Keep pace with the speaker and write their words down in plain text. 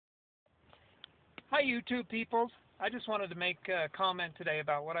Hi, YouTube peoples. I just wanted to make a comment today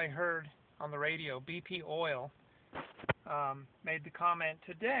about what I heard on the radio. BP Oil made the comment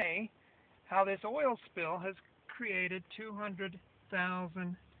today how this oil spill has created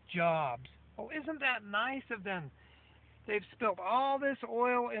 200,000 jobs. Oh, isn't that nice of them? They've spilled all this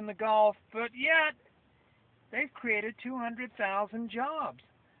oil in the Gulf, but yet they've created 200,000 jobs.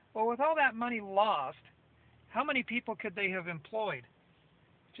 Well, with all that money lost, how many people could they have employed?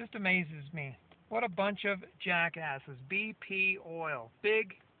 Just amazes me. What a bunch of jackasses. BP Oil.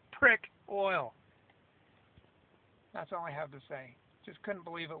 Big prick oil. That's all I have to say. Just couldn't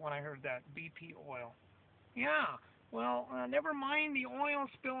believe it when I heard that. BP Oil. Yeah, well, never mind the oil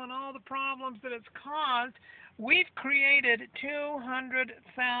spill and all the problems that it's caused. We've created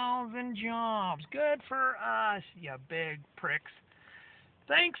 200,000 jobs. Good for us, you big pricks.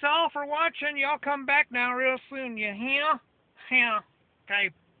 Thanks all for watching. Y'all come back now real soon, you hear? Yeah. Okay,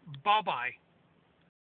 bye-bye.